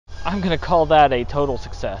I'm gonna call that a total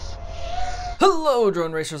success. Hello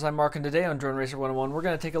Drone Racers, I'm Mark, and today on Drone Racer 101 we're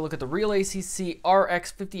going to take a look at the Realacc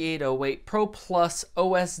RX5808 Pro Plus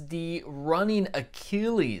OSD running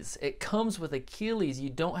Achilles. It comes with Achilles,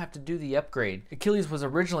 you don't have to do the upgrade. Achilles was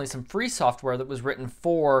originally some free software that was written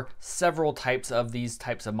for several types of these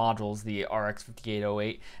types of modules, the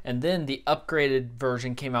RX5808, and then the upgraded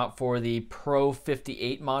version came out for the Pro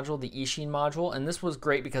 58 module, the Eachine module, and this was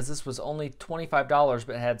great because this was only $25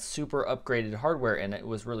 but it had super upgraded hardware in it. It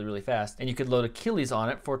was really fast, and you could load Achilles on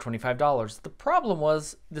it for $25. The problem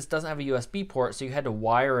was this doesn't have a USB port, so you had to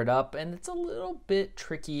wire it up, and it's a little bit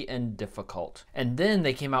tricky and difficult. And then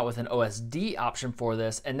they came out with an OSD option for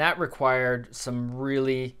this, and that required some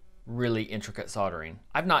really intricate soldering.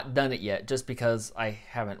 I've not done it yet just because I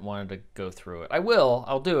haven't wanted to go through it.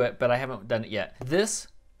 I'll do it, but I haven't done it yet. This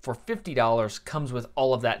for $50 comes with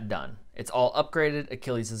all of that done. It's all upgraded,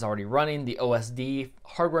 Achilles is already running, the OSD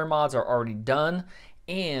hardware mods are already done,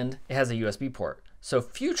 and it has a USB port. So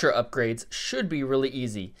future upgrades should be really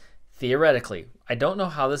easy, theoretically. I don't know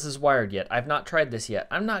how this is wired yet. I've not tried this yet.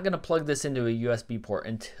 I'm not gonna plug this into a USB port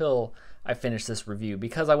until I finish this review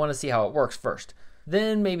because I wanna see how it works first.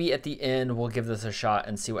 Then maybe at the end, we'll give this a shot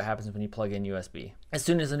and see what happens when you plug in USB. As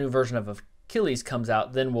soon as a new version of Achilles comes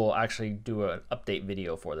out, then we'll actually do an update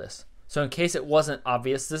video for this. So in case it wasn't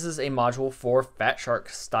obvious, this is a module for Fatshark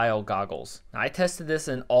style goggles. Now, I tested this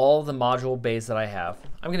in all the module bays that I have.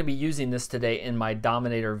 I'm gonna be using this today in my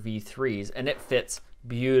Dominator V3s, and it fits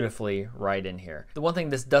beautifully right in here. The one thing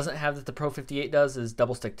this doesn't have that the Pro 58 does is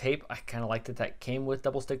double stick tape. I kind of like that came with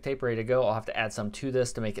double stick tape ready to go. I'll have to add some to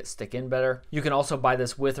this to make it stick in better. You can also buy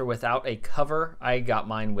this with or without a cover. I got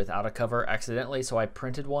mine without a cover accidentally, so I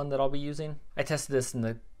printed one that I'll be using. I tested this in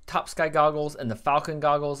the Top Sky goggles and the Falcon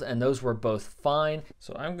goggles, and those were both fine.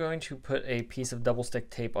 So I'm going to put a piece of double stick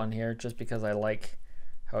tape on here just because I like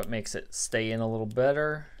how it makes it stay in a little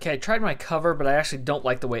better. Okay, I tried my cover, but I actually don't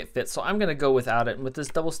like the way it fits, so I'm gonna go without it. And with this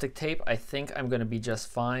double stick tape, I think I'm gonna be just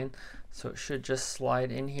fine. So it should just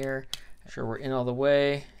slide in here. Make sure we're in all the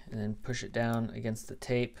way, and then push it down against the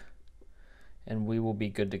tape, and we will be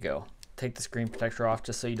good to go. Take the screen protector off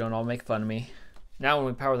just so you don't all make fun of me. Now when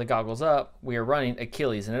we power the goggles up, we are running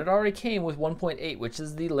Achilles, and it already came with 1.8, which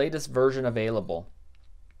is the latest version available.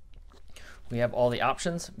 We have all the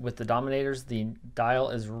options with the Dominators. The dial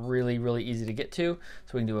is really easy to get to.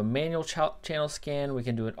 So we can do a manual channel scan. We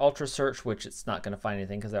can do an ultra search, which it's not going to find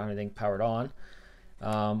anything because I don't have anything powered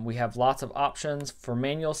on. We have lots of options for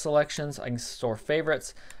manual selections. I can store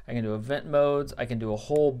favorites. I can do event modes. I can do a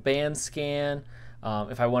whole band scan.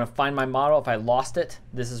 If I want to find my model, if I lost it,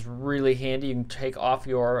 this is really handy. You can take off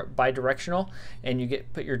your bidirectional and you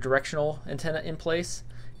put your directional antenna in place,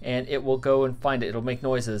 and it will go and find it. It'll make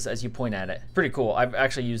noises as you point at it. Pretty cool. I've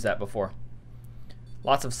actually used that before.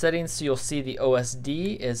 Lots of settings. So you'll see the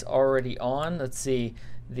OSD is already on. Let's see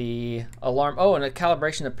the alarm. Oh, and the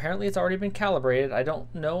calibration. Apparently it's already been calibrated. I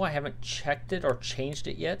don't know. I haven't checked it or changed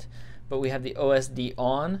it yet, but we have the OSD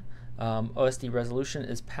on. OSD resolution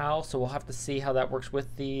is PAL, so we'll have to see how that works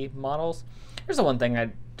with the models. Here's the one thing I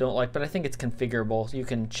don't like, but I think it's configurable. So you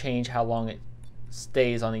can change how long it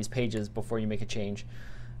stays on these pages before you make a change.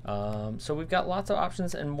 So we've got lots of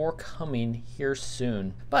options and more coming here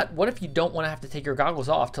soon. But what if you don't want to have to take your goggles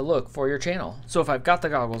off to look for your channel? So if I've got the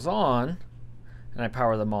goggles on and I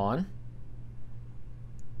power them on,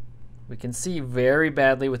 we can see very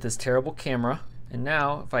badly with this terrible camera. And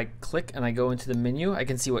now if I click and I go into the menu, I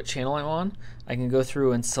can see what channel I'm on. I can go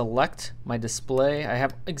through and select my display. I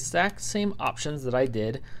have exact same options that I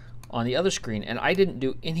did on the other screen, and I didn't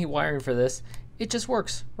do any wiring for this. It just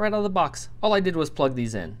works right out of the box. All I did was plug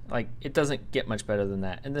these in. Like, it doesn't get much better than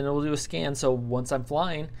that. And then it will do a scan, so once I'm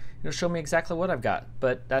flying, it'll show me exactly what I've got.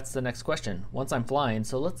 But that's the next question, once I'm flying.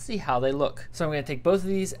 So let's see how they look. So I'm gonna take both of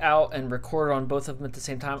these out and record on both of them at the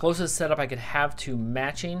same time. Closest setup I could have to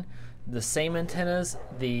matching the same antennas.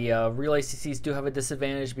 The Realaccs do have a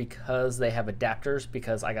disadvantage because they have adapters,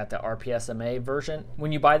 because I got the RPSMA version.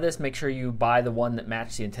 When you buy this, make sure you buy the one that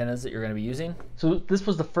matches the antennas that you're going to be using. So this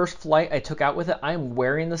was the first flight I took out with it. I am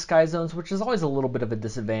wearing the Sky Zones, which is always a little bit of a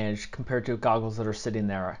disadvantage compared to goggles that are sitting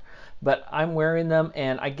there. But I'm wearing them,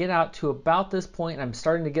 and I get out to about this point, and I'm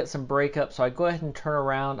starting to get some breakup, so I go ahead and turn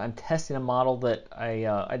around. I'm testing a model that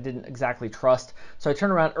I didn't exactly trust, so I turn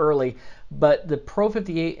around early. But the Pro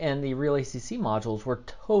 58 and the Realacc modules were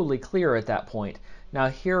totally clear at that point. Now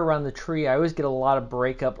here around the tree, I always get a lot of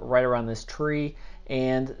breakup right around this tree,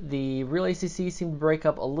 and the Realacc seemed to break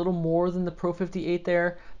up a little more than the Pro 58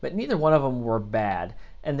 there, but neither one of them were bad.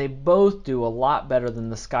 and they both do a lot better than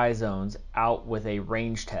the Sky Zones out with a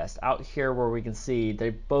range test. Out here where we can see,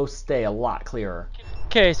 they both stay a lot clearer.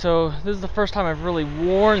 Okay, so this is the first time I've really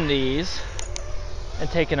worn these and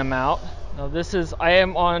taken them out. Now I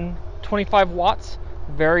am on 25 watts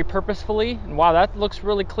very purposefully, and wow, that looks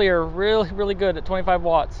really clear, really good at 25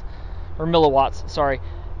 watts, or milliwatts, sorry.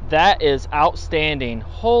 That is outstanding.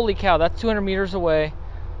 Holy cow, that's 200 meters away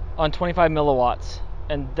on 25 milliwatts,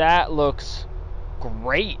 and that looks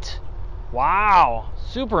great. Wow,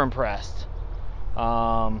 super impressed.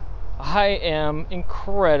 I am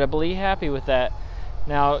incredibly happy with that.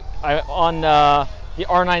 Now, on the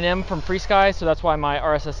R9M from FrSky, so that's why my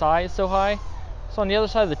RSSI is so high. So on the other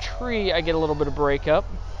side of the tree, I get a little bit of breakup.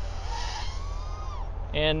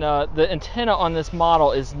 And the antenna on this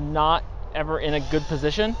model is not ever in a good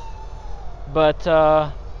position. But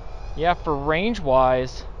yeah, for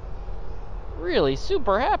range-wise, really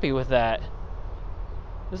super happy with that.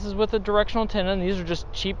 This is with a directional antenna, and these are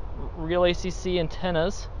just cheap Realacc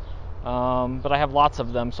antennas. But I have lots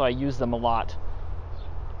of them, so I use them a lot.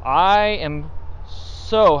 I am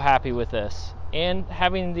so happy with this, and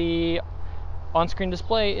having the on-screen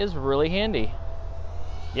display is really handy.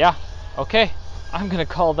 Yeah, okay, I'm gonna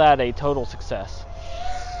call that a total success.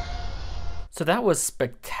 So that was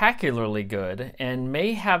spectacularly good, and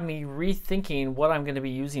may have me rethinking what I'm going to be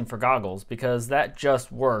using for goggles, because that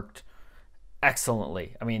just worked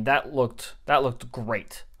excellently. I mean, that looked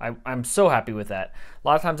great. I'm so happy with that. A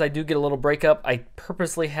lot of times I do get a little breakup. I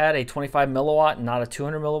purposely had a 25 milliwatt, not a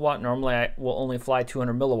 200 milliwatt. Normally I will only fly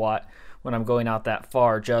 200 milliwatt when I'm going out that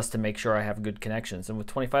far, just to make sure I have good connections. And with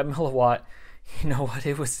 25 milliwatt, you know what,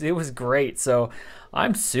 it was great. So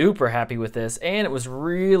I'm super happy with this, and it was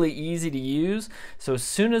really easy to use. So as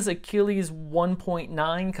soon as Achilles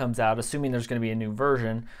 1.9 comes out, assuming there's going to be a new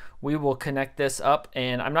version, we will connect this up,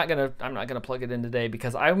 and I'm not gonna plug it in today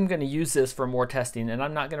because I'm gonna use this for more testing, and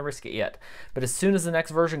I'm not gonna risk it yet. But as soon as the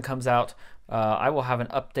next version comes out, I will have an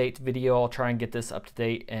update video. I'll try and get this up to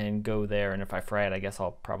date and go there, and if I fry it, I guess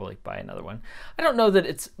I'll probably buy another one. I don't know that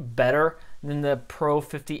it's better than the Pro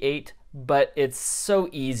 58, but it's so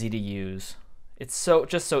easy to use. It's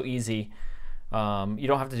just so easy. You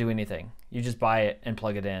don't have to do anything. You just buy it and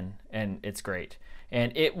plug it in, and it's great.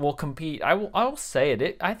 And it will compete. I will say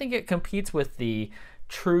it. I think it competes with the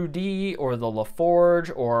True D or the LaForge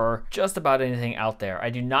or just about anything out there. I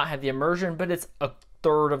do not have the immersion, but it's a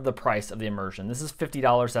third of the price of the immersion. This is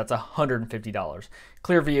 $50. That's $150.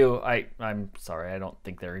 Clearview, I'm sorry, I don't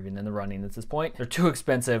think they're even in the running at this point. They're too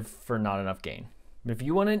expensive for not enough gain. But if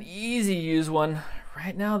you want an easy use one,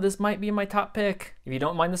 right now this might be my top pick. If you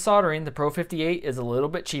don't mind the soldering, the Pro 58 is a little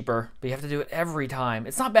bit cheaper, but you have to do it every time.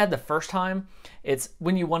 It's not bad the first time, it's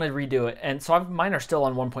when you want to redo it. And so mine are still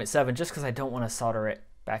on 1.7 just because I don't want to solder it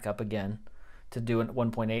back up again to do a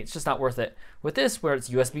 1.8. It's just not worth it. With this, where it's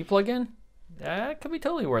USB plug-in, that could be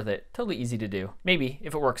totally worth it. Totally easy to do. Maybe,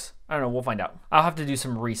 if it works. I don't know, we'll find out. I'll have to do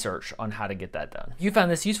some research on how to get that done. If you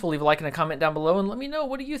found this useful, leave a like and a comment down below and let me know,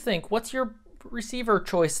 what do you think? What's your receiver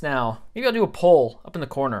choice now? Maybe I'll do a poll up in the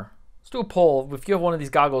corner. Let's do a poll. If you have one of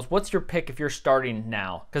these goggles, what's your pick if you're starting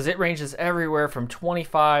now? Because it ranges everywhere from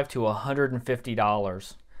 $25 to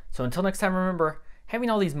 $150. So until next time, remember,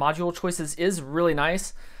 having all these module choices is really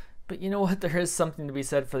nice, but you know what? There is something to be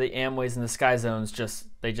said for the Amways and the Sky Zones.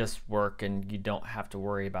 They just work, and you don't have to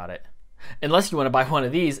worry about it. Unless you want to buy one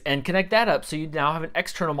of these and connect that up so you now have an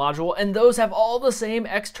external module, and those have all the same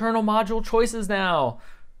external module choices now.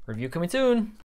 Review coming soon.